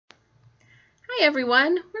Hi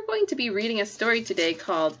everyone, we're going to be reading a story today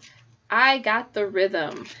called I Got the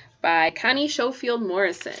Rhythm by Connie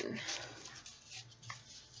Schofield-Morrison.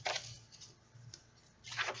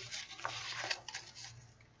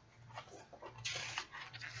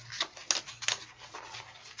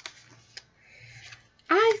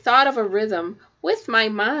 I thought of a rhythm with my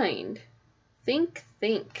mind. Think,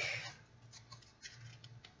 think.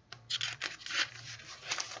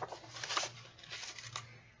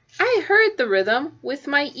 I heard the rhythm with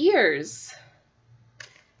my ears.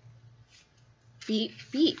 Beat,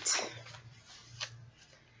 beat.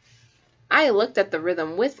 I looked at the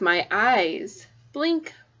rhythm with my eyes.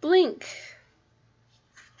 Blink, blink.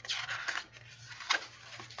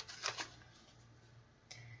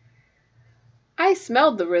 I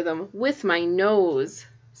smelled the rhythm with my nose.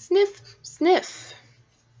 Sniff, sniff.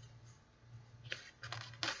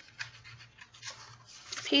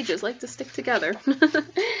 Pages like to stick together.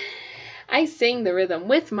 I sang the rhythm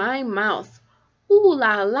with my mouth. Ooh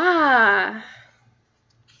la la.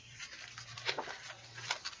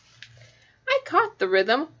 I caught the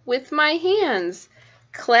rhythm with my hands.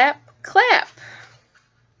 Clap, clap.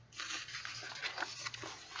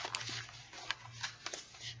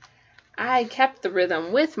 I kept the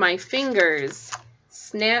rhythm with my fingers.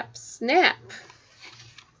 Snap, snap.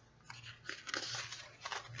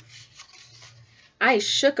 I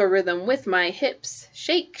shook a rhythm with my hips.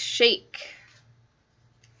 Shake, shake.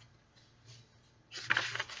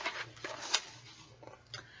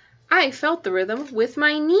 I felt the rhythm with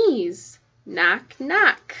my knees. Knock,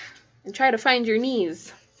 knock. And try to find your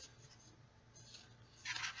knees.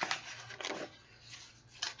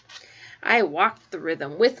 I walked the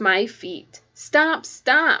rhythm with my feet. Stomp,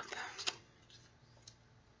 stomp.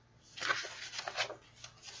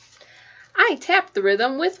 I tapped the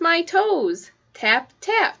rhythm with my toes. Tap,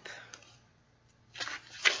 tap.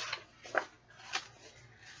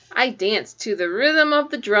 I danced to the rhythm of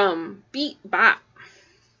the drum. Beat, bop.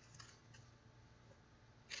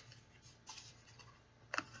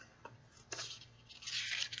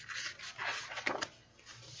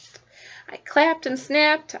 I clapped and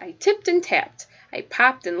snapped. I tipped and tapped. I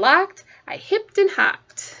popped and locked. I hipped and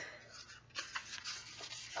hopped.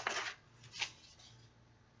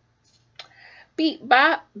 Beat,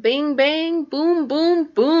 bop, bang, bang, boom, boom,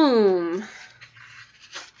 boom.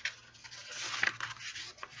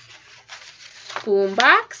 Boom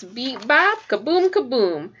box, beat bop, kaboom,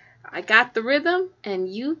 kaboom. I got the rhythm, and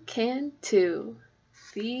you can too.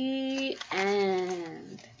 The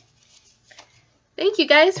end. Thank you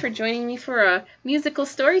guys for joining me for a musical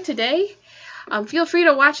story today. Feel free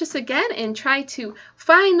to watch this again and try to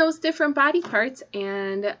find those different body parts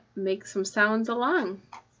and make some sounds along.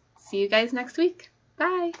 See you guys next week.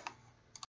 Bye.